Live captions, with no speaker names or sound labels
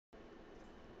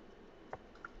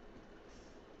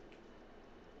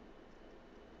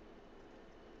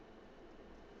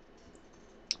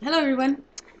Hello everyone,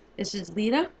 this is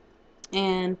Lita,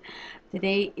 and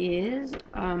today is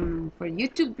for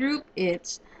YouTube group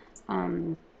it's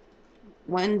um,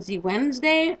 Onesie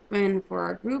Wednesday, and for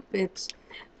our group it's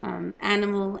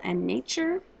Animal and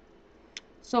Nature.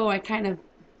 So I kind of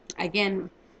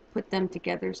again put them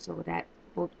together so that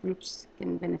both groups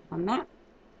can benefit from that.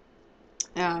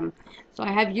 So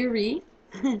I have Yuri,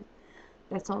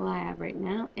 that's all I have right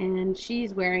now, and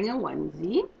she's wearing a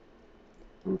onesie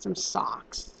and some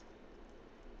socks.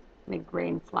 Like gray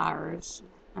and flowers,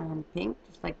 pink,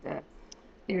 just like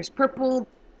there's purple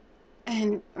or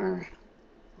I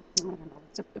don't know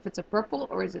if it's a purple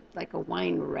or is it like a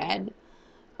wine red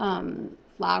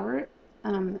flower,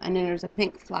 and then there's a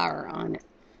pink flower on it.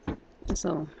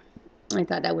 So I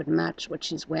thought that would match what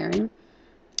she's wearing.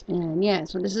 And yeah,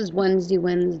 so this is Onesie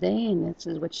Wednesday, and this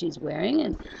is what she's wearing.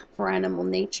 And for Animal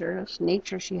Nature,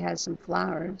 she has some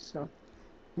flowers. So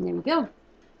there we go.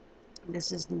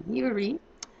 This is the Yuri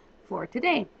for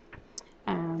today.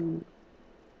 Um,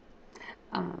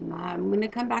 I'm going to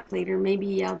come back later.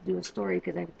 Maybe I'll do a story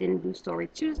because I didn't do Story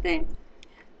Tuesday.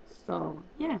 So,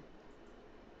 yeah.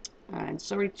 And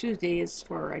Story Tuesday is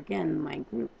for, again, my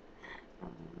group.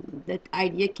 The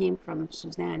idea came from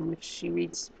Suzanne, which she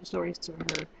reads stories to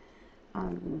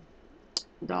her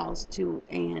dolls too.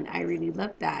 And I really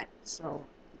love that. So,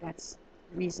 that's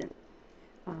the reason.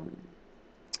 Um,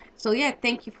 so, yeah,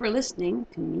 thank you for listening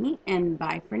to me. And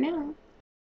bye for now.